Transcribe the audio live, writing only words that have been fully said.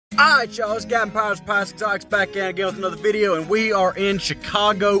Alright y'all, it's Gavin Powers, Pirates Exotics back in again with another video, and we are in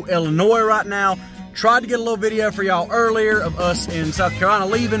Chicago, Illinois right now. Tried to get a little video for y'all earlier of us in South Carolina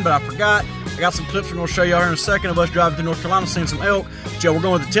leaving, but I forgot. I got some clips we're going to show y'all here in a second of us driving to North Carolina, seeing some elk. So we're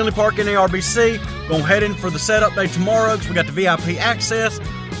going to the Tinley Park NARBC. Going to head in for the setup day tomorrow because we got the VIP access.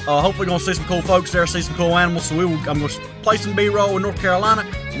 Hopefully going to see some cool folks there, see some cool animals. So I'm going to play some B-roll in North Carolina.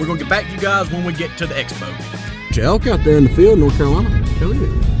 And we're going to get back to you guys when we get to the expo. Elk out there in the field in North Carolina. Hell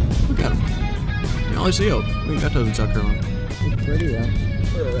yeah. Look at them. You always see elk. We ain't got those in South Carolina. It's pretty, yeah.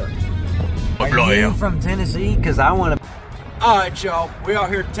 Are you from Tennessee? Because I want to. Alright, y'all. We out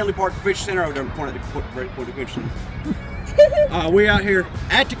here at Tinley Park Convention Center. Over there, point at the convention. We out here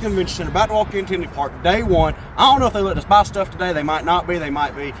at the convention center, about to walk in Tinley Park, day one. I don't know if they let us buy stuff today. They might not be. They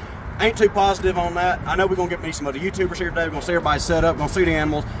might be. Ain't too positive on that. I know we're going to get me some other YouTubers here today. We're going to see everybody set up. We're going to see the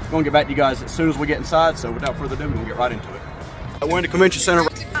animals. We're going to get back to you guys as soon as we get inside. So without further ado, we're going to get right into it. We're in the convention center. We're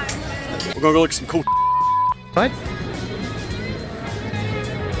going to go look at some cool right?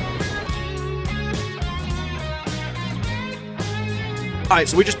 Alright,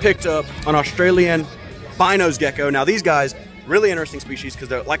 so we just picked up an Australian albino gecko. Now these guys, really interesting species because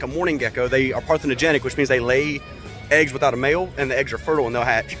they're like a mourning gecko. They are parthenogenetic, which means they lay eggs without a male, and the eggs are fertile and they'll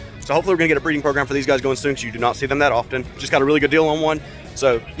hatch. So hopefully we're gonna get a breeding program for these guys going soon because you do not see them that often. Just got a really good deal on one.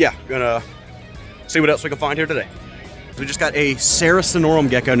 So yeah, gonna see what else we can find here today. We just got a Saracenorum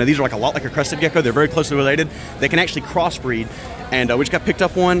gecko. Now these are like a lot like a crested gecko. They're very closely related. They can actually crossbreed, and we just got picked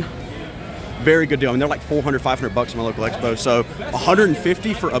up one. Very good deal. I mean, they're like 400, 500 bucks in my local expo. So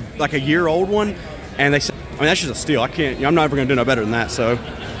 150 for like a year-old one, and they said, I mean, that's just a steal. I'm not ever gonna do no better than that. So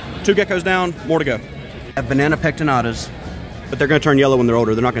 2 geckos down, more to go. I have banana pectinatas, but they're gonna turn yellow when they're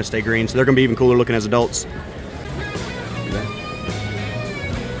older. They're not gonna stay green, so they're gonna be even cooler looking as adults.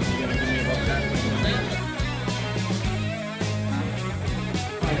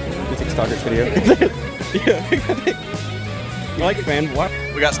 Stalkers video. Yeah. You like fan? What?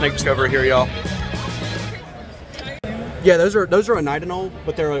 We got snake discovery here, y'all. Yeah, those are a nitinol,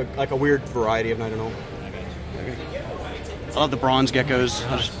 but they're like a weird variety of nitinol. Okay. I love the bronze geckos.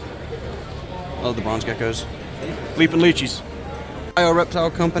 I love the bronze geckos. Leaping leeches. Bio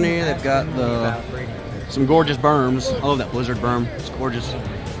Reptile Company. They've got some gorgeous berms. I love that blizzard berm. It's gorgeous.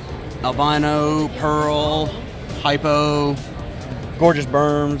 Albino, pearl, hypo, gorgeous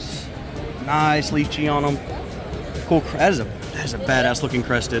berms. Nice leechy on them. Cool. That is a badass looking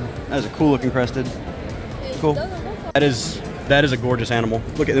crested. That is a cool looking crested. Cool. That is a gorgeous animal.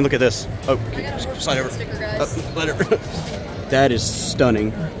 Look at this. Oh, slide over. Let it. That is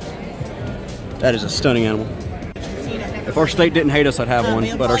stunning. That is a stunning animal. If our state didn't hate us, I'd have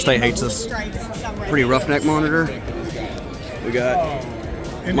one, but our state hates us. Pretty roughneck monitor. We got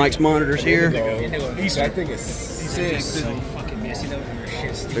Mike's monitors here. I think it's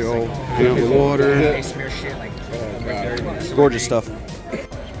big old hang out with water. Gorgeous stuff.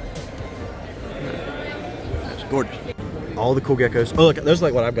 That's gorgeous. All the cool geckos. Oh look, those are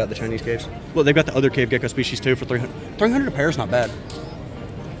like what I've got, the Chinese caves. Look, they've got the other cave gecko species too for 300. 300 a pair is not bad.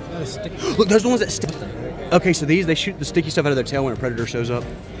 Look, those are the ones that stick. Okay, so they shoot the sticky stuff out of their tail when a predator shows up.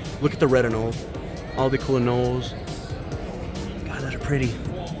 Look at the red anoles. All the cool anoles. God, those are pretty.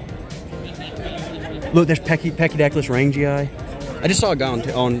 Look, there's Pachydactylus rangii. I just saw a guy on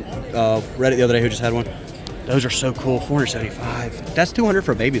Reddit the other day who just had one. Those are so cool. 475. That's 200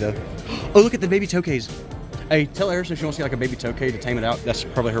 for a baby though. Oh, look at the baby tokays. Hey, tell Harrison if she wants to get like a baby tokay to tame it out. That's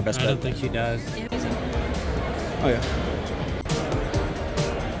probably her best bet. I don't think she does. Oh yeah.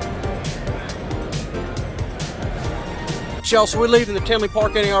 Y'all, so we're leaving the Tinley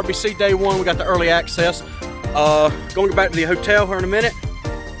Park NARBC day one. We got the early access. Going back to the hotel here in a minute.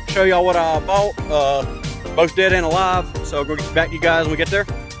 Show y'all what I bought. Both dead and alive. So we're gonna get back to you guys when we get there.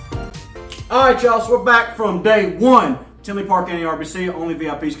 Alright y'all, so we're back from day one. Tinley Park NARBC. Only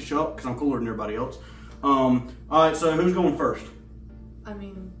VIPs can show up because I'm cooler than everybody else. Alright, so who's going first? I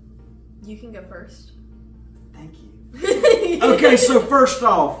mean, you can go first. Thank you. Okay, so first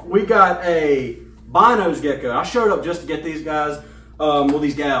off, we got a albino gecko. I showed up just to get these guys. Well,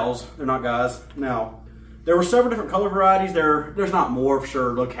 these gals. They're not guys. Now, there were several different color varieties. There's not more for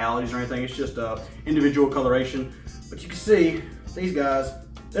sure localities or anything. It's just individual coloration. But you can see these guys,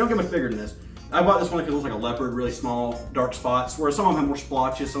 they don't get much bigger than this. I bought this one because it looks like a leopard, really small, dark spots, whereas some of them have more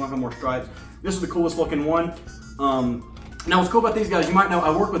splotches, some of them have more stripes. This is the coolest looking one. Now what's cool about these guys, you might know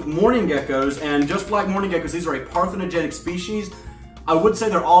I work with mourning geckos, and just like mourning geckos, these are a parthenogenetic species. I would say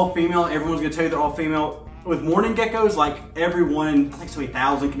they're all female. Everyone's gonna tell you they're all female. With mourning geckos, like every one in, I think so many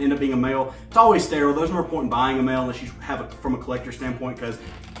thousand can end up being a male. It's always sterile. There's no point in buying a male unless you have it from a collector standpoint, because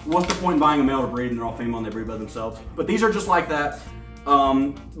what's the point in buying a male to breed and they're all female and they breed by themselves? But these are just like that.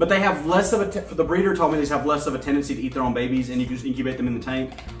 But they have less of a, the breeder told me these have less of a tendency to eat their own babies, and you can just incubate them in the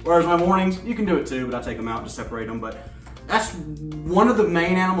tank. Whereas my mornings, you can do it too, but I take them out to separate them. But that's one of the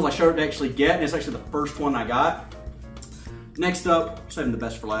main animals I showed to actually get, and it's actually the first one I got. Next up, saving the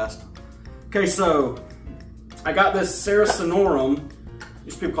best for last. Okay, so I got this Sarah Sonorum.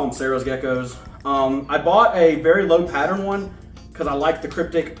 These people call them Sarah's geckos. I bought a very low pattern one because I like the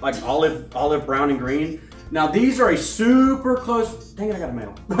cryptic, like olive, brown, and green. Now these are a super close. Dang it, I got a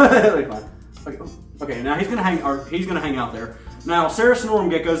male. That'll be fine. Okay, now he's gonna hang out there. Now Sarah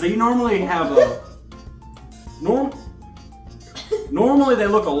Sonorum geckos, they normally have a normally they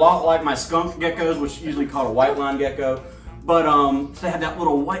look a lot like my skunk geckos, which is usually called a white line gecko. But so they have that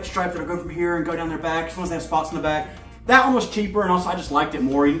little white stripe that'll go from here and go down their back. Sometimes they have spots in the back. That one was cheaper, and also I just liked it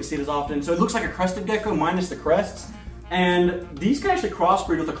more. You didn't see it as often. So it looks like a crested gecko minus the crests. And these can actually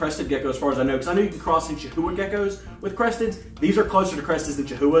crossbreed with a crested gecko as far as I know, because I know you can cross in Chihuahua geckos with cresteds. These are closer to cresteds than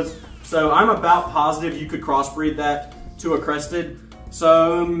Chihuahuas. So I'm about positive you could crossbreed that to a crested.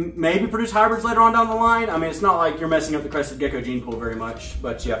 So maybe produce hybrids later on down the line. I mean, it's not like you're messing up the crested gecko gene pool very much,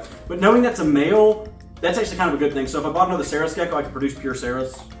 but yeah. But knowing that's a male, that's actually kind of a good thing. So if I bought another Sarah's gecko, I could produce pure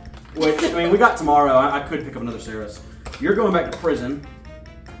Sarahs. Which, I mean, we got tomorrow. I could pick up another Sarah's. You're going back to prison.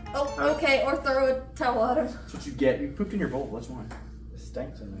 Oh, okay, or throw a towel at him. That's what you get. You pooped in your bowl, that's why. It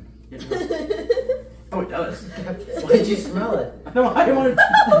stinks in there. Oh, it does. Why did you smell it? No, I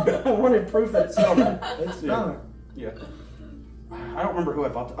wanted proof that it smelled bad. It's stunk. Yeah. I don't remember who I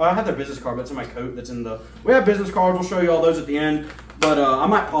bought. I had their business card, but it's in my coat. That's in the. We have business cards. We'll show you all those at the end. But I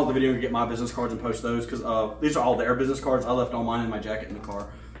might pause the video and get my business cards and post those because these are all their business cards. I left all mine in my jacket in the car.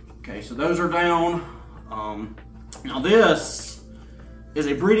 Okay, so those are down. Now this is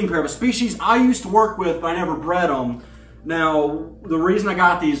a breeding pair of a species I used to work with, but I never bred them. Now, the reason I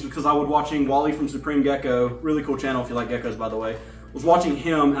got these is because I was watching Wally from Supreme Gecko, really cool channel if you like geckos, by the way. Was watching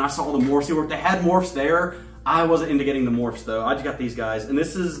him and I saw the morphs he worked. They had morphs there. I wasn't into getting the morphs though. I just got these guys, and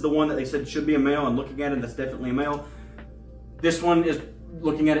this is the one that they said should be a male. And looking at it, that's definitely a male. This one is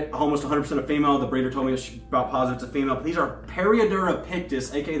looking at it almost 100% a female. The breeder told me it's about positive it's a female. But these are Periodura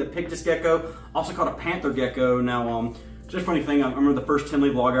pictus, aka the pictus gecko, also called a panther gecko. Now, just a funny thing, I remember the first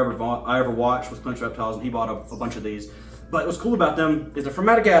Tinley vlog I ever watched was Clinch Reptiles, and he bought a bunch of these. But what's cool about them is they're from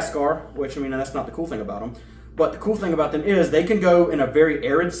Madagascar, which, I mean, that's not the cool thing about them. But the cool thing about them is they can go in a very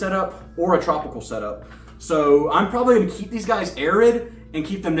arid setup or a tropical setup. So I'm probably going to keep these guys arid and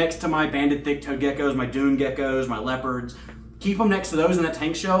keep them next to my banded thick-toed geckos, my dune geckos, my leopards. Keep them next to those in that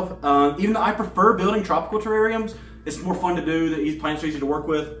tank shelf. Even though I prefer building tropical terrariums, it's more fun to do. These plants are easy to work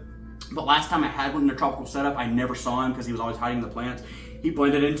with. But last time I had one in a tropical setup, I never saw him because he was always hiding the plants. He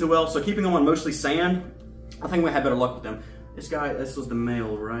blended in too well. So keeping them on mostly sand, I think we had better luck with them. This guy, this was the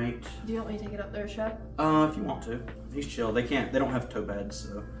male, right? Do you want me to take it up there, Shep? If you want to. He's chill. They don't have toe pads,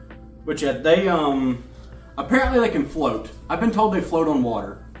 so. But yeah, they, apparently they can float. I've been told they float on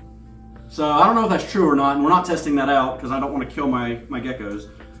water. So I don't know if that's true or not, and we're not testing that out because I don't want to kill my geckos.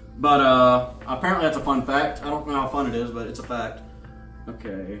 But apparently that's a fun fact. I don't know how fun it is, but it's a fact.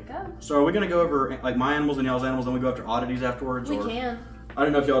 Okay. Go. So are we gonna go over like my animals and y'all's animals, then we go after oddities afterwards? We can. I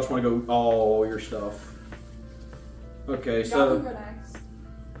don't know if y'all just want to go all your stuff. Okay, so.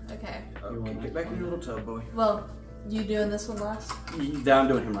 Okay. Okay, get back in your little tub, boy. Well, you doing this one last? Yeah, I'm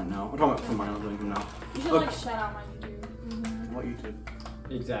doing him right now. I'm talking about from mine. I'm doing him now. You should like shout out my YouTube. What YouTube?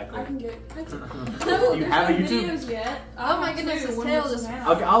 Exactly. I can get. You have a YouTube? Videos yet. Oh my goodness, his tail is.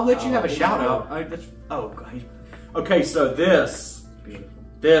 Okay, I'll let you have a shout out. Oh, God. Okay, so this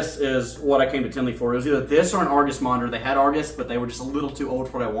is what I came to Tinley for. It was either this or an Argus monitor. They had Argus, but they were just a little too old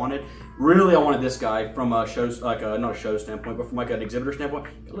for what I wanted. Really, I wanted this guy from a show, like not a show standpoint, but from like an exhibitor standpoint.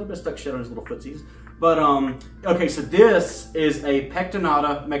 A little bit of stuck shit on his little footsies. But okay, so this is a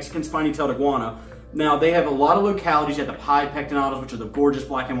Pectinata Mexican spiny-tailed iguana. Now they have a lot of localities. You have the pied Pectinatas, which are the gorgeous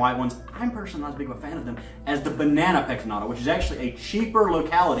black and white ones. I'm personally not as big of a fan of them as the banana Pectinata, which is actually a cheaper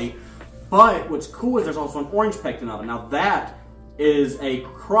locality. But what's cool is there's also an orange Pectinata. Now that is a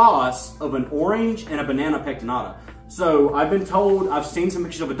cross of an orange and a banana Pectinata. So I've been told, I've seen some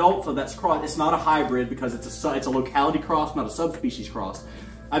pictures of adults, so that's cross. It's not a hybrid because it's a locality cross, not a subspecies cross.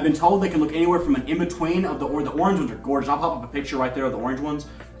 I've been told they can look anywhere from an in-between of the orange ones are gorgeous. I'll pop up a picture right there of the orange ones,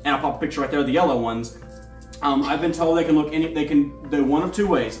 and I'll pop a picture right there of the yellow ones. I've been told they can look they can do one of two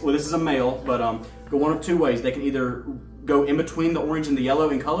ways. Well, this is a male, but go one of two ways. They can either go in between the orange and the yellow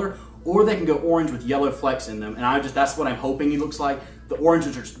in color, or they can go orange with yellow flecks in them. And that's what I'm hoping he looks like. The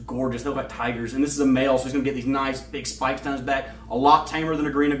oranges are just gorgeous. They look like tigers. And this is a male, so he's gonna get these nice big spikes down his back. A lot tamer than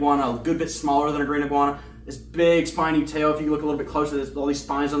a green iguana, a good bit smaller than a green iguana. This big spiny tail, if you look a little bit closer, there's all these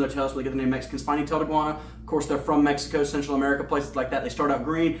spines on their tail, so they get the name Mexican spiny-tailed iguana. course, they're from Mexico, Central America, places like that. They start out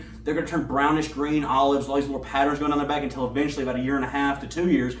green. They're going to turn brownish green, olives, all these little patterns going down their back until eventually, about 1.5 to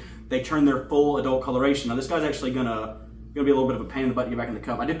 2 years, they turn their full adult coloration. Now, this guy's actually going to be a little bit of a pain in the butt to get back in the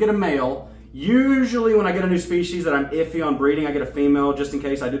cup. I did get a male. Usually, when I get a new species that I'm iffy on breeding, I get a female just in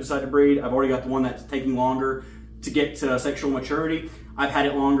case I do decide to breed. I've already got the one that's taking longer to get to sexual maturity. I've had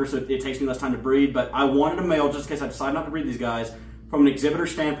it longer, so it takes me less time to breed, but I wanted a male just in case I decide not to breed these guys. From an exhibitor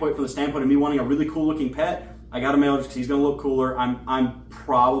standpoint, from the standpoint of me wanting a really cool looking pet, I got a male just because he's going to look cooler. I'm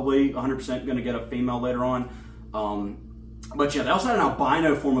probably 100% going to get a female later on. But yeah, they also had an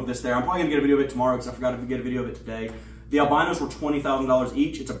albino form of this there. I'm probably going to get a video of it tomorrow because I forgot to get a video of it today. The albinos were $20,000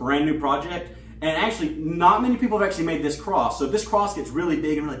 each. It's a brand new project. And actually, not many people have actually made this cross. So if this cross gets really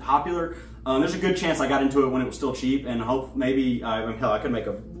big and really popular, there's a good chance I got into it when it was still cheap, and hope maybe hell, I could make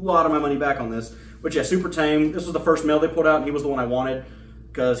a lot of my money back on this. But yeah, super tame. This was the first male they put out, and he was the one I wanted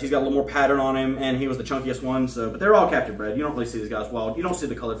because he's got a little more pattern on him, and he was the chunkiest one. So, but they're all captive bred. You don't really see these guys wild. You don't see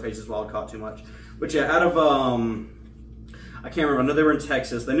the colored faces wild caught too much. But yeah, out of I can't remember. I know they were in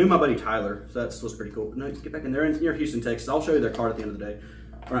Texas. They knew my buddy Tyler, so that was pretty cool. But no, get back in there. Near Houston, Texas. I'll show you their card at the end of the day.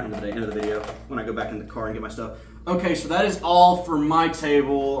 Or not end of the day, end of the video when I go back in the car and get my stuff. Okay, so that is all for my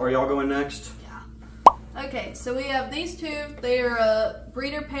table. Are y'all going next? Okay, so we have these two. They are a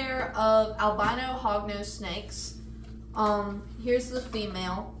breeder pair of albino hognose snakes. Here's the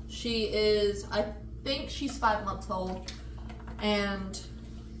female. She is, I think she's 5 months old. And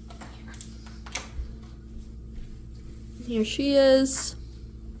here she is.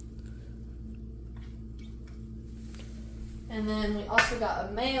 And then we also got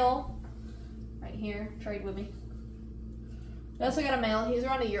a male right here. Trade with me. We also got a male. He's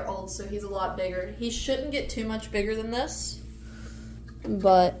around 1 year old, so he's a lot bigger. He shouldn't get too much bigger than this,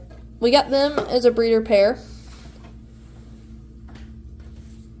 but we got them as a breeder pair.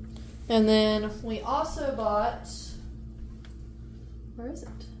 And then we also bought, where is it?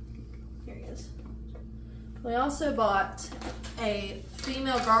 Here he is. We also bought a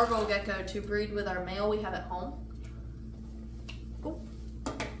female gargoyle gecko to breed with our male we have at home.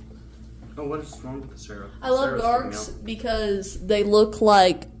 Oh, what is wrong with the Sarah? I love gargs because they look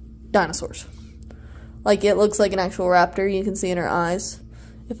like dinosaurs. Like, it looks like an actual raptor. You can see in her eyes,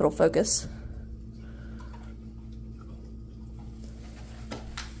 if it'll focus.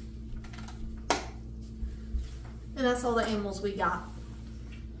 And that's all the animals we got.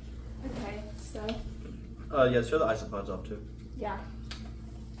 Okay, so. Yeah, show the isopods off too. Yeah.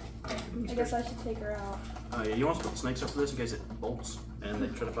 I guess I should take her out. Yeah, you want to put the snakes up for this in case it bolts and they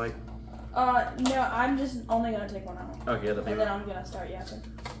try to fight? No, I'm just only gonna take one out. Okay, yeah, and then I'm gonna start yapping.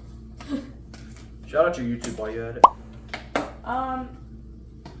 Shout out your YouTube while you're at it.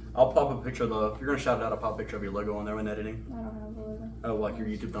 I'll pop a picture of the, if you're gonna shout it out, I'll pop a picture of your logo on there when editing. I don't have the logo. Oh, like your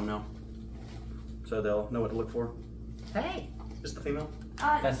YouTube thumbnail. So they'll know what to look for. Hey. Is the female?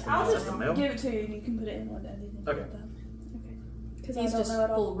 I'll just the male? give it to you and you can put it in one editing. Okay. Okay. Because He's just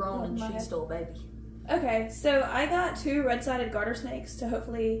full grown and she's still a baby. Okay, so I got 2 red-sided garter snakes to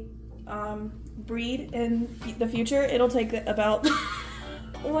hopefully breed in the future. It'll take about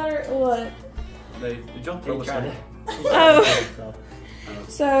what? Did y'all throw a snake? Oh.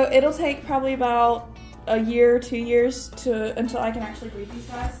 So it'll take probably about 1 year, 2 years until I can actually breed these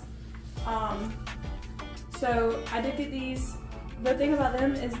guys. So I did get these. The thing about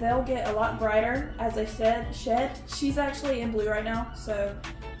them is they'll get a lot brighter as they shed. She's actually in blue right now, so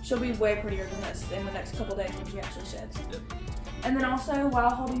she'll be way prettier than this in the next couple days when she actually sheds. Yep. And then also,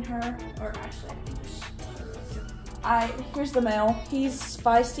 while holding her, or actually, here's the male. He's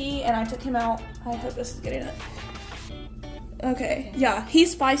feisty, and I took him out. I hope this is getting it. Okay, yeah,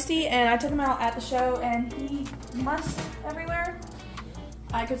 he's feisty, and I took him out at the show, and he mussed everywhere.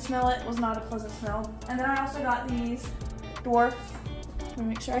 I could smell it. It was not a pleasant smell. And then I also got these dwarf, let me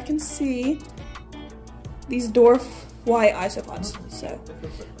make sure I can see, these dwarf white isopods. So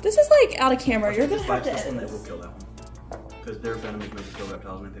this is like out of camera. You're gonna have to edit this. We'll kill that one because their venom is meant to kill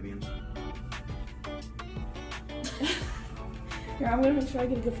reptiles and amphibians. Here, I'm gonna make sure I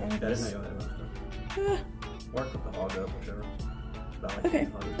get a good frame of Yeah, I this. didn't know that. Work with the hog up, whichever. Okay,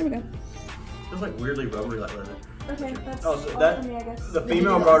 there we go. It's like weirdly rubbery like leather. Okay, that's oh, so all that, for me, I guess. the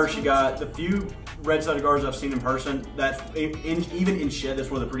female garter she got, the few red-sided garters I've seen in person, that's even in shed, that's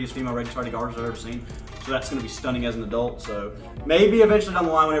one of the prettiest female red-sided garters I've ever seen. So that's going to be stunning as an adult. So maybe eventually down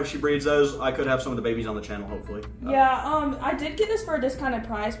the line, whenever she breeds those, I could have some of the babies on the channel, hopefully. Yeah, I did get this for a discounted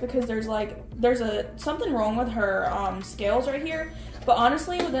price because there's something wrong with her scales right here. But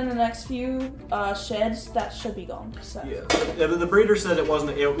honestly, within the next few sheds, that should be gone. So. Yeah, the breeder said it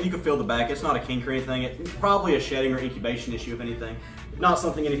wasn't. You could feel the back. It's not a kink or anything. It's probably a shedding or incubation issue, if anything.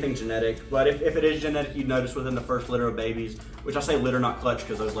 Not anything genetic, but if it is genetic, you'd notice within the first litter of babies, which I say litter, not clutch,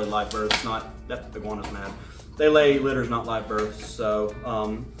 because those lay live births, that iguana's mad. They lay litters, not live births, so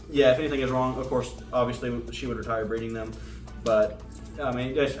yeah, if anything is wrong, of course, obviously she would retire breeding them, but I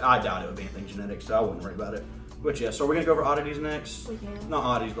mean, I doubt it would be anything genetic, so I wouldn't worry about it. But yeah, so we're gonna go over oddities next. We can. Not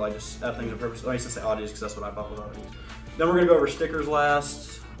oddities, but like just things of purpose. I used to say oddities because that's what I thought was oddities. Then we're gonna go over stickers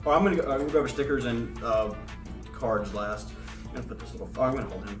last. Or we'll go over stickers and cards last. I'm gonna put this little. Oh, I'm gonna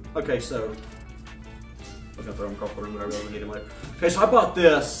hold him. Okay, so I was gonna throw him across the room, but I really need him later. Okay, so I bought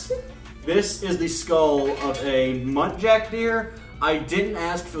this. This is the skull of a muntjac deer. I didn't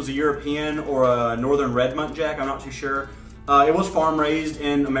ask if it was a European or a northern red muntjac. I'm not too sure. It was farm raised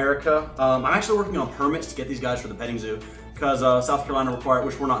in America. I'm actually working on permits to get these guys for the petting zoo because South Carolina required,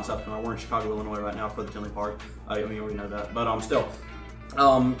 which we're not in South Carolina, we're in Chicago, Illinois right now for the Tinley Park. I mean, we know that, but still.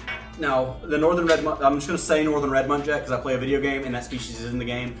 Now, the northern red, I'm just gonna say northern red muntjac because I play a video game and that species is in the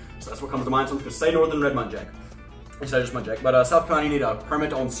game, so that's what comes to mind. So I'm just gonna say northern red muntjac instead of just muntjac. But South Carolina, you need a permit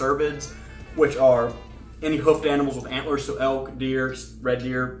to own cervids, which are any hoofed animals with antlers, so elk, deer, red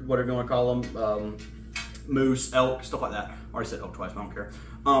deer, whatever you want to call them. Moose, elk, stuff like that. I already said elk twice, but I don't care.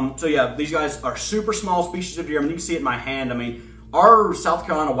 So yeah, these guys are super small species of deer. I mean, you can see it in my hand. I mean, our South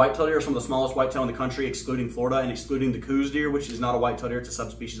Carolina whitetail deer are some of the smallest whitetail in the country, excluding Florida and excluding the Coues deer, which is not a whitetail deer, it's a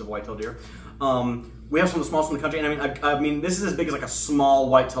subspecies of whitetail deer. We have some of the smallest in the country, and I mean, this is as big as like a small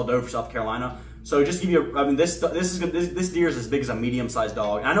whitetail doe for South Carolina. So just to give you, I mean, this deer is as big as a medium-sized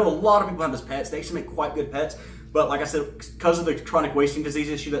dog. And I know a lot of people have this pets. They actually make quite good pets. But like I said, because of the chronic wasting disease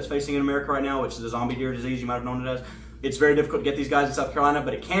issue that's facing in America right now, which is the zombie deer disease, you might have known it as, it's very difficult to get these guys in South Carolina,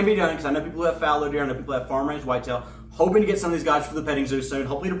 but it can be done because I know people who have fallow deer, I know people who have farm-raised whitetail, hoping to get some of these guys for the petting zoo soon,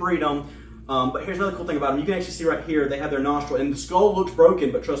 hopefully to breed them. But here's another cool thing about them. You can actually see right here, they have their nostril, and the skull looks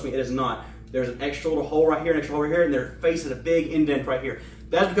broken, but trust me, it is not. There's an extra little hole right here, an extra hole right here, and their face has a big indent right here.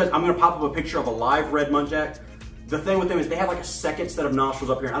 That's because I'm gonna pop up a picture of a live red muntjac. The thing with them is they have like a second set of nostrils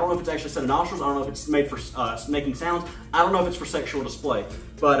up here. I don't know if it's actually a set of nostrils. I don't know if it's made for making sounds. I don't know if it's for sexual display.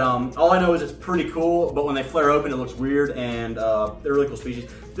 But all I know is it's pretty cool, but when they flare open, it looks weird, and they're really cool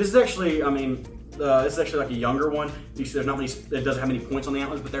species. This is actually, I mean, this is actually like a younger one. You see there's not many, it doesn't have any points on the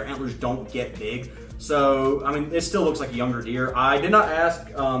antlers, but their antlers don't get big. So, I mean, it still looks like a younger deer. I did not ask,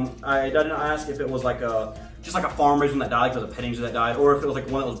 if it was like just like a farm raised one that died, because of the petting zoo that died, or if it was like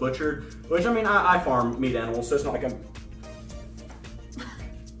one that was butchered. Which, I mean, I farm meat animals, so it's not like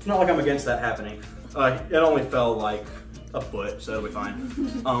I'm against that happening. It only fell like a foot, so it'll be fine.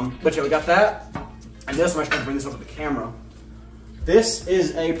 But yeah, we got that. And this, I'm actually gonna bring this over to the camera. This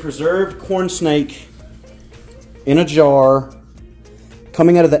is a preserved corn snake in a jar,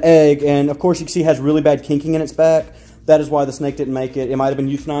 coming out of the egg, and of course you can see it has really bad kinking in its back. That is why the snake didn't make it. It might have been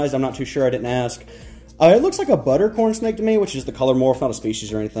euthanized, I'm not too sure, I didn't ask. It looks like a buttercorn snake to me, which is the color morph, not a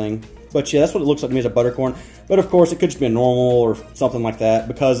species or anything. But yeah, that's what it looks like to me, as a buttercorn. But of course, it could just be a normal or something like that,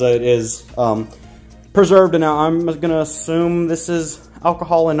 because it is preserved. And now I'm going to assume this is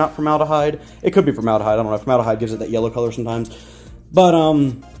alcohol and not formaldehyde. It could be formaldehyde, I don't know. Formaldehyde gives it that yellow color sometimes. But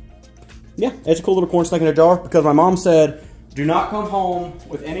yeah, it's a cool little corn snake in a jar, because my mom said, do not come home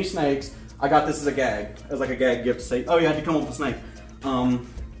with any snakes. I got this as a gag, as like a gag gift to say, oh, you had to come home with a snake.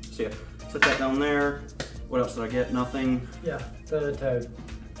 So yeah, set that down there. What else did I get? Nothing. Yeah, the toad,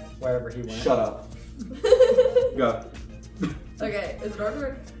 wherever he went. Shut up. Go. Okay, is it our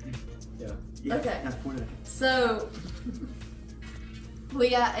turn? Yeah. Okay. So, we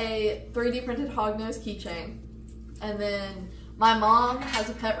got a 3D printed hognose keychain. And then my mom has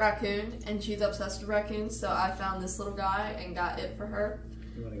a pet raccoon, and she's obsessed with raccoons, so I found this little guy and got it for her.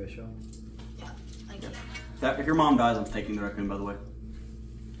 You want to go show him? Yeah, thank you. If your mom dies, I'm taking the raccoon, by the way.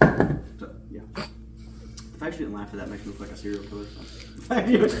 So, yeah. If I actually didn't laugh at that, it makes me look like a serial killer.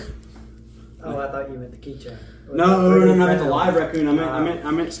 Oh, I thought you meant the keychain. No, it's a live raccoon.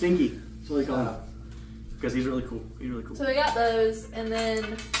 I meant Stinky. That's what we call him. Because he's really cool. He's really cool. So we got those, and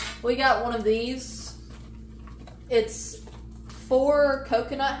then we got one of these. It's 4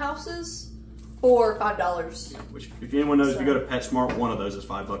 coconut houses for $5. Yeah, which, if anyone knows, if you go to PetSmart, one of those is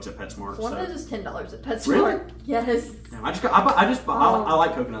 $5 at PetSmart. One of those is $10 at PetSmart. Really? Yes. Damn, I like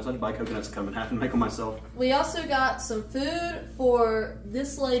coconuts. I just buy coconuts and come in half and make them myself. We also got some food for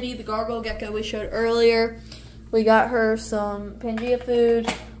this lady, the gargoyle gecko we showed earlier. We got her some Pangea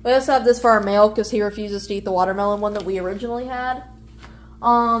food. We also have this for our male because he refuses to eat the watermelon one that we originally had.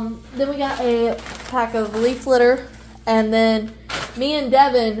 Then we got a pack of leaf litter, and then me and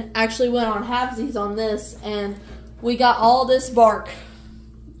Devin actually went on halvesies on this, and we got all this bark.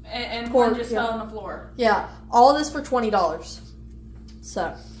 And one just fell on the floor. Yeah, all this for $20.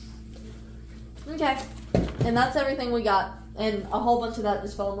 So, okay. And that's everything we got. and a whole bunch of that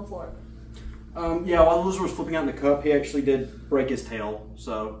just fell on the floor. Yeah, while the lizard was flipping out in the cup, he actually did break his tail.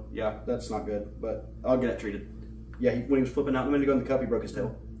 So, yeah, that's not good, but I'll get that treated. Yeah, when he was flipping out a minute ago in the cup, he broke his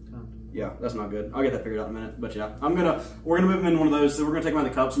tail. Yeah, that's not good. I'll get that figured out in a minute. But yeah, we're gonna move him in one of those. So we're gonna take him out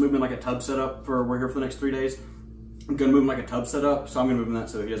of the cups and move him in like a tub setup we're here for the next 3 days. I'm gonna move him like a tub setup, so I'm gonna move him that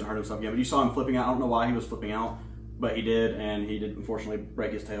so he doesn't hurt himself again. But you saw him flipping out. I don't know why he was flipping out, but he did, and he did unfortunately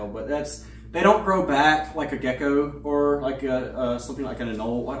break his tail. But they don't grow back like a gecko or like something like an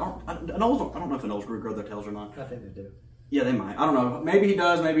anole. I don't know if anoles grow their tails or not. I think they do. Yeah, they might. I don't know. Maybe he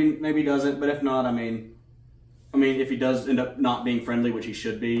does. Maybe he doesn't. But if not, I mean, if he does end up not being friendly, which he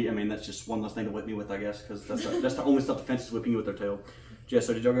should be, that's just one less thing to whip me with, I guess, because that's the only stuff the fence is whipping you with their tail. Jess,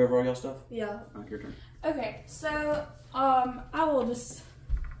 so did y'all go over all y'all stuff? Yeah. Your turn. Okay, so I will just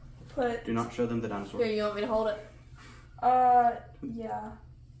put. Do not show them the dinosaur. Here, you want me to hold it? Yeah.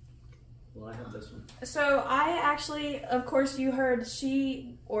 Well, I have this one. So I actually, of course, you heard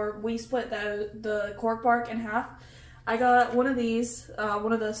we split the cork bark in half. I got one of these,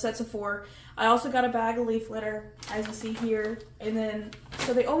 one of the sets of 4. I also got a bag of leaf litter, as you see here. And then,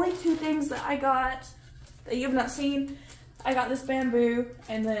 so the only 2 things that I got that you have not seen, I got this bamboo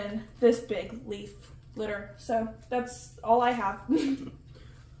and then this big leaf litter. So that's all I have.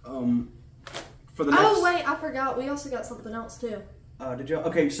 For the next. Oh wait, I forgot. We also got something else too. Did y'all?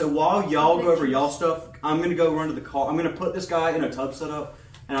 Okay, so while y'all go over y'all stuff, I'm gonna go run to the car. I'm gonna put this guy in a tub setup,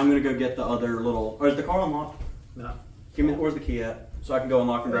 and I'm gonna go get the other little. Or is the car unlocked? No. Give me. Where's the key at? So I can go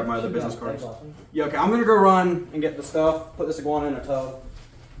unlock and grab my other business cards. Yeah. Okay. I'm gonna go run and get the stuff. Put this iguana in a tub.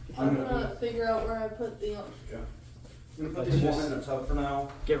 I'm gonna figure out where I put the. I'm gonna put the iguana in a tub for now.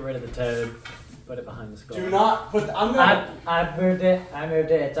 Get rid of the toad. Put it behind the skull. Do not put. I moved it.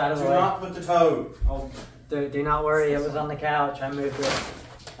 It's out of the way. Do not put the toad. Do not worry. It was on the couch. I moved it.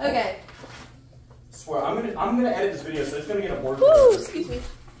 Okay. Swear, I'm gonna edit this video, so it's gonna get a word. Woo! Excuse me.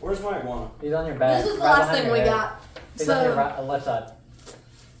 Where's my iguana? He's on your back. This is the last thing we got. He's on your left side.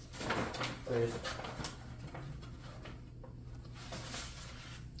 Please.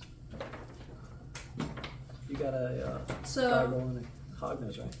 You got a gargoyle and a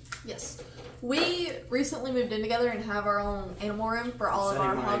hognose, right? Yes. We recently moved in together and have our own animal room for all of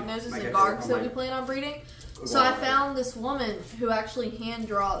our hog noses and gecko gargs on that my- we plan on breeding. So I found this woman who actually hand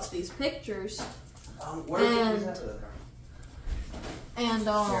draws these pictures. Where is And- that? And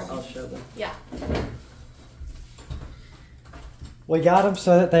Here, I'll show them. yeah. We got them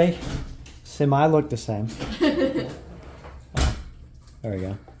so that they semi look the same. There we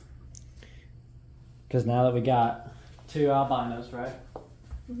go. Because now that we got 2 albinos, right?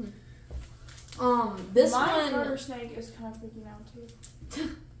 This My one. garter snake is kind of freaking out too.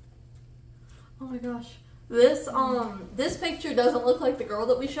 Oh my gosh. This picture doesn't look like the girl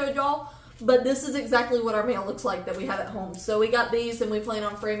that we showed y'all, but this is exactly what our male looks like that we have at home. So we got these and we plan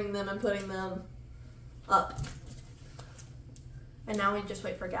on framing them and putting them up. And now we just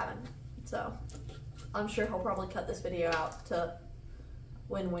wait for Gavin. So I'm sure he'll probably cut this video out to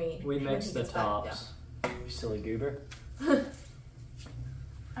when We mixed the gets back, tops. You silly goober.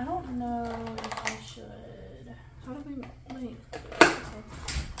 I don't know if I should. How do we wait?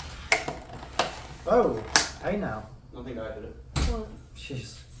 Oh, hey now. I don't think I did it. Well,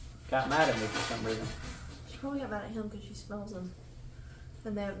 She's got mad at me for some reason. she probably got mad at him because she smells them.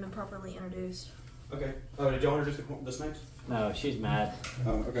 And they haven't been properly introduced. Okay. Oh, did y'all introduce the snakes? No, she's mad.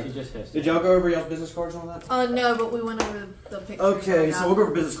 Oh, okay. She just hissed. Did y'all go over y'all's business cards and all that? No, but we went over the pictures. Okay, that so we we'll got. go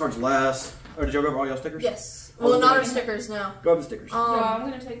over business cards last. Or did y'all go over all y'all stickers? Yes. Oh, Well, not our okay. stickers, no. Go over the stickers. No, I'm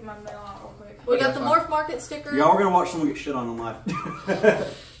gonna take my mail out real quick. We got that's the fine. Morph Market sticker. Y'all are gonna watch someone get shit on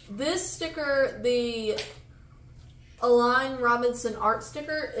live. This sticker, the Align Robinson art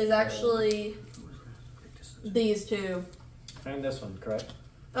sticker, is actually these two. And this one, correct?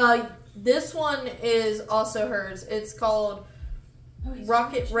 This one is also hers. It's called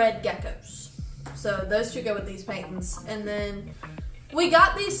Rocket Red Geckos. So those two go with these paintings. And then we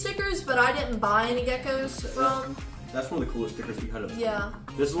got these stickers, but I didn't buy any geckos from. That's one of the coolest stickers you had. Yeah.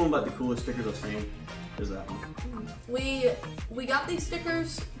 This is one of like the coolest stickers I've seen. Is that one? We got these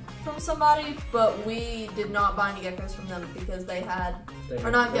stickers from somebody, but we did not buy any geckos from them because they had, They or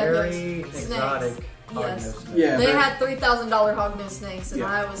not very geckos, exotic. snakes. Yes. hognose. Yeah. They very- had $3,000 hognose snakes, and Yeah.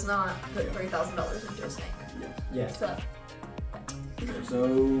 I was not putting $3,000 into a snake. Yeah. So,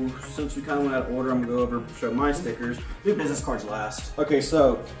 So, since we kind of went out of order, I'm going to go over show my stickers. Do business cards last. Okay,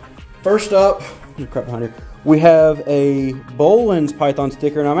 so, first up, crap behind here, we have a Bolin's Python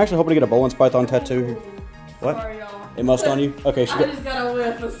sticker, and I'm actually hoping to get a Bolin's Python tattoo here. What? Sorry, y'all. It must on you? Okay, I just got a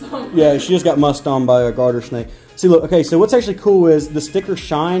whiff of something. yeah, she just got mussed on by a garter snake. See, look, okay, so what's actually cool is the sticker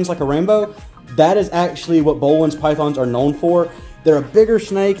shines like a rainbow, that is actually what Boland's pythons are known for. They're a bigger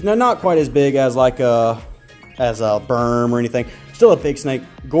snake. No, not quite as big as like a berm or anything. Still a big snake.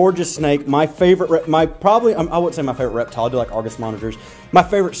 Gorgeous snake. My favorite, I wouldn't say my favorite reptile. I do like Argus monitors. My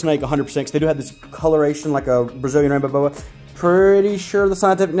favorite snake, 100%, because they do have this coloration like a Brazilian rainbow boa. Pretty sure the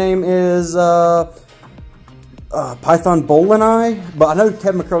scientific name is Python bolani, but I know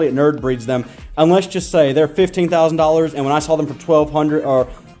Kevin McCurley at Nerd breeds them. And let's just say they're $15,000, and when I saw them for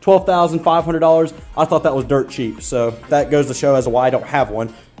 $12,500, I thought that was dirt cheap. So that goes to show as to why I don't have one.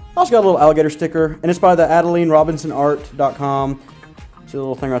 I also got a little alligator sticker, and it's by the AdelaineRobinsonArt.com. See the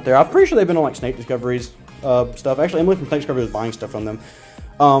little thing right there. I'm pretty sure they've been on like Snake Discoveries stuff. Actually, Emily from Snake Discovery was buying stuff from them.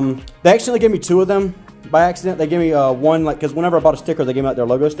 They accidentally gave me 2 of them by accident. They gave me one, like, because whenever I bought a sticker, they gave me out their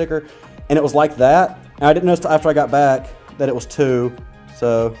logo sticker, and it was like that. And I didn't notice after I got back that it was 2.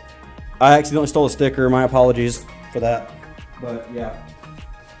 So I accidentally stole a sticker. My apologies for that. But yeah,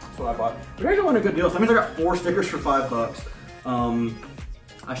 that's what I bought. But I got one a good deal. So that means I got 4 stickers for $5.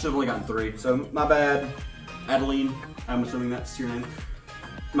 I should have only gotten 3. So my bad, Adeline. I'm assuming that's your name.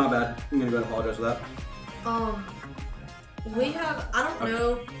 My bad. I'm gonna go ahead and apologize for that. We have, I don't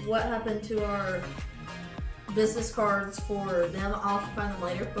know what happened to our business cards for them. I'll have to find them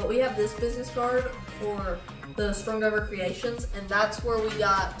later. But we have this business card for the Strung Over Creations, and that's where we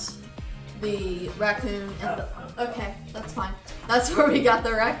got the raccoon and the, okay, that's fine. That's where we got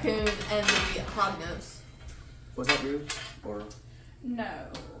the raccoon and the hognose. Was that yours? Or? No.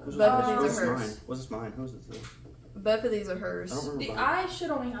 Both of these are hers. Was this mine? Who's this? Both of these are hers. I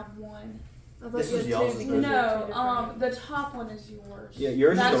should only have one. I thought This you is had y'all's, two isn't it? because you had two No, different- the top one is yours. Yeah,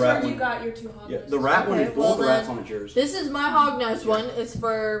 yours That's is the rat where one. you got your 2 hognoses. Yeah, the rat one is Okay, both well the rats then- on it's yours. This is my hognose one. It's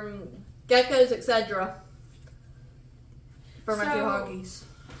for geckos, etc. For my 2 hoggies.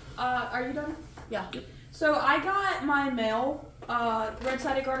 Are you done? Yeah. So I got my male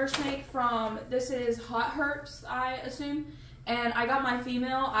red-sided garter snake from, this is Hot Herps, I assume. And I got my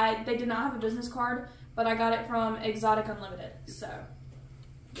female. They did not have a business card, but I got it from Exotic Unlimited. So,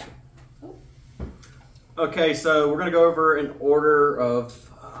 yeah. Oh. Okay, so we're gonna go over an order of.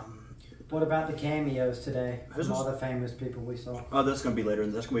 What about the cameos today Who's from all this? the famous people we saw? Oh, that's gonna be later.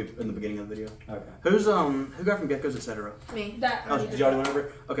 That's gonna be in the beginning of the video. Okay. Who got from Geckos, etc.? Me. Oh, did you already went over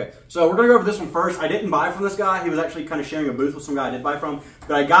it? Okay, so we're gonna go over this one first. I didn't buy from this guy. He was actually kind of sharing a booth with some guy I did buy from,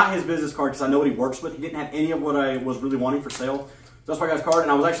 but I got his business card because I know what he works with. He didn't have any of what I was really wanting for sale, so that's why I got his card.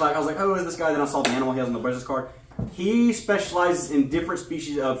 And I was like, oh, is this guy? Then I saw the animal he has on the business card. He specializes in different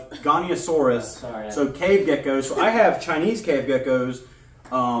species of Goniosaurus, so cave geckos. So I have Chinese cave geckos,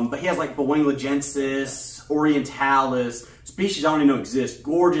 but he has like Bowengligensis, Orientalis, species I don't even know exist.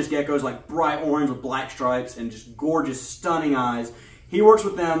 Gorgeous geckos, like bright orange with black stripes and just gorgeous, stunning eyes. He works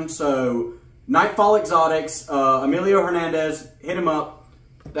with them, so Nightfall Exotics, Emilio Hernandez, hit him up.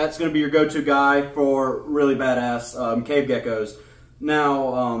 That's going to be your go-to guy for really badass cave geckos.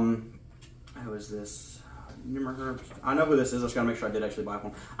 Now, who is this? I know who this is. I just gotta make sure I did actually buy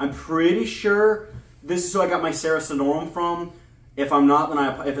one. I'm pretty sure this is who I got my Sarah Sonorum from. If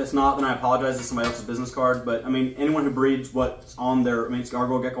it's not, then I apologize. It's somebody else's business card. But I mean, anyone who breeds what's on their, I mean, it's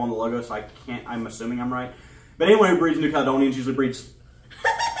Gargoyle Gecko on the logo, so I'm assuming I'm right. But anyone who breeds New Caledonians usually breeds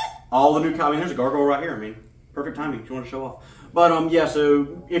all the New Caledonians. I mean, there's a gargoyle right here. I mean, perfect timing if you want to show off. But yeah,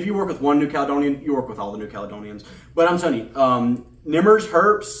 so if you work with one New Caledonian, you work with all the New Caledonians. But I'm telling you, Nimmers,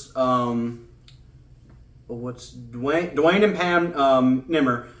 Herps, what's Dwayne and Pam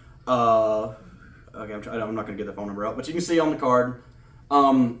Nimmer. Okay, I'm not going to get the phone number out, but you can see on the card.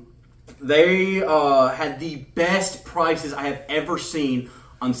 They had the best prices I have ever seen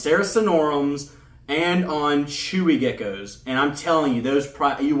on Sarah Sonorums and on Chewy geckos. And I'm telling you, those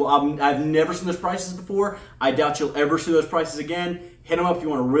I've never seen those prices before. I doubt you'll ever see those prices again. Hit them up if you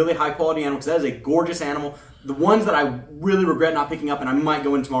want a really high quality animal, because that is a gorgeous animal. The ones that I really regret not picking up, and I might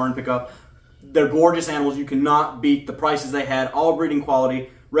go in tomorrow and pick up, they're gorgeous animals. You cannot beat the prices they had. All breeding quality.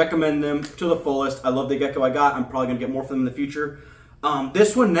 Recommend them to the fullest. I love the gecko I got. I'm probably going to get more from them in the future.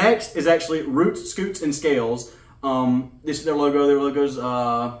 This one next is actually Roots, Scoots, and Scales. This is their logo. Their logo's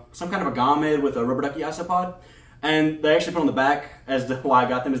some kind of a gomid with a rubber ducky isopod. And they actually put on the back, as to why I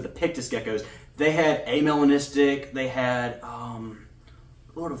got them, is the Pictus geckos. They had amelanistic. They had,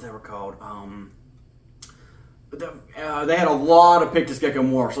 what if they were called? They had a lot of Pictus gecko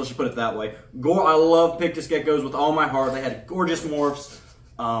morphs, let's just put it that way. I love Pictus geckos with all my heart. They had gorgeous morphs.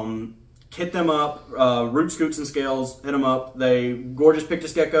 Hit them up. Root, Scoots, and Scales, hit them up. They gorgeous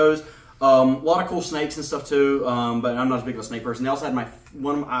Pictus geckos. A lot of cool snakes and stuff too, but I'm not as big of a snake person. They also had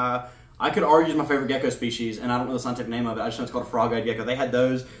I I could argue it's my favorite gecko species, and I don't know the scientific name of it. I just know it's called a frog-eyed gecko. They had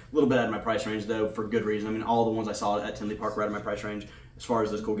those, a little bit out of my price range, though, for good reason. I mean, all the ones I saw at Tinley Park were out of my price range as far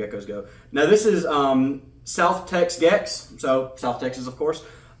as those cool geckos go. Now, this is South Tex Gex, so South Texas, of course.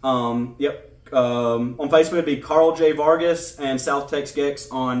 Yep. On Facebook, it'd be Carl J. Vargas and South Tex Gex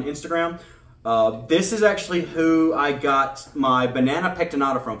on Instagram. This is actually who I got my banana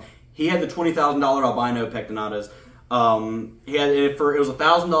pectinata from. He had the $20,000 albino pectinatas. He had it was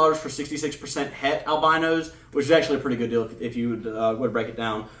 $1,000 for 66% het albinos, which is actually a pretty good deal if you would break it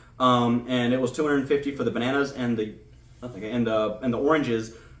down. And it was $250 for the bananas and the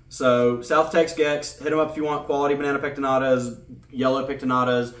oranges. So South Tex Gex, hit him up if you want quality banana pectinatas, yellow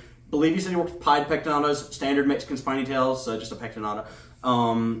pectinatas. Believe he said he worked with pied pectinatas, standard Mexican spiny tails, so just a pectinata.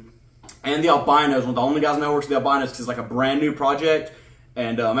 And the albinos, one of the only guys I know works with the albinos because it's like a brand new project.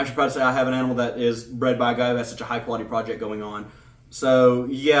 And I'm actually proud to say I have an animal that is bred by a guy who has such a high quality project going on. So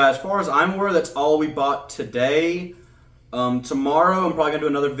yeah, as far as I'm aware, that's all we bought today. Tomorrow I'm probably going to do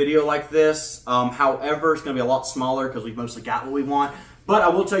another video like this. However, it's going to be a lot smaller because we've mostly got what we want. But I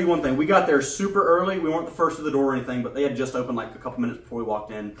will tell you one thing. We got there super early. We weren't the first to the door or anything, but they had just opened like a couple minutes before we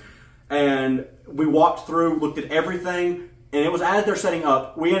walked in. And we walked through, looked at everything, and it was as they're setting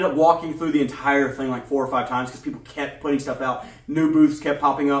up. We ended up walking through the entire thing like 4 or 5 times because people kept putting stuff out. New booths kept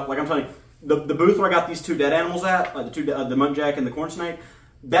popping up. Like I'm telling you, the booth where I got these 2 dead animals at, like the muntjac and the corn snake,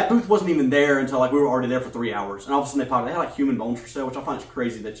 that booth wasn't even there until like we were already there for 3 hours. And all of a sudden they popped. They had like human bones for sale, which I find is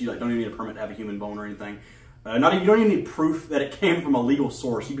crazy that you like don't even need a permit to have a human bone or anything. You don't even need proof that it came from a legal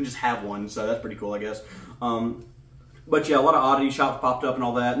source. You can just have one, so that's pretty cool, I guess. But yeah, a lot of oddity shops popped up and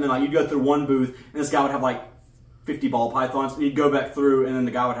all that. And then like you'd go through one booth, and this guy would have like 50 ball pythons. And you'd go back through, and then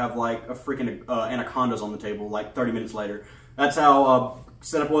the guy would have like a freaking anacondas on the table like 30 minutes later. That's how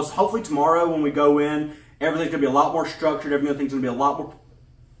setup was. Hopefully tomorrow when we go in, everything's gonna be a lot more structured. Everything's gonna be a lot more.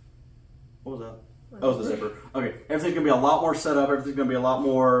 What was that? Oh, it was the zipper. Okay, everything's gonna be a lot more set up. Everything's gonna be a lot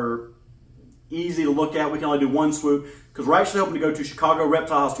more easy to look at. We can only do one swoop because we're actually hoping to go to Chicago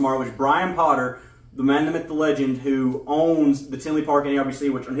Reptile House tomorrow, which Brian Potter, the man, the myth, the legend, who owns the Tinley Park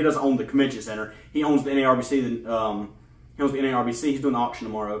NARBC, which he doesn't own the convention center. He owns the NARBC. He owns the NARBC. He's doing the auction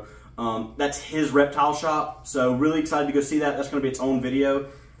tomorrow. That's his reptile shop. So really excited to go see that. That's going to be its own video.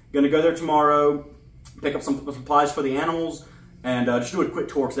 Going to go there tomorrow, pick up some supplies for the animals, and just do a quick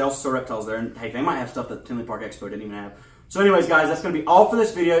tour because they also sell reptiles there. And hey, they might have stuff that Tinley Park Expo didn't even have. So anyways, guys, that's going to be all for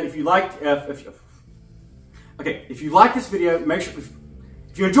this video. If you liked, if you like this video, make sure,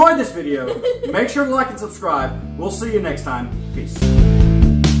 if you enjoyed this video, make sure to like and subscribe. We'll see you next time. Peace.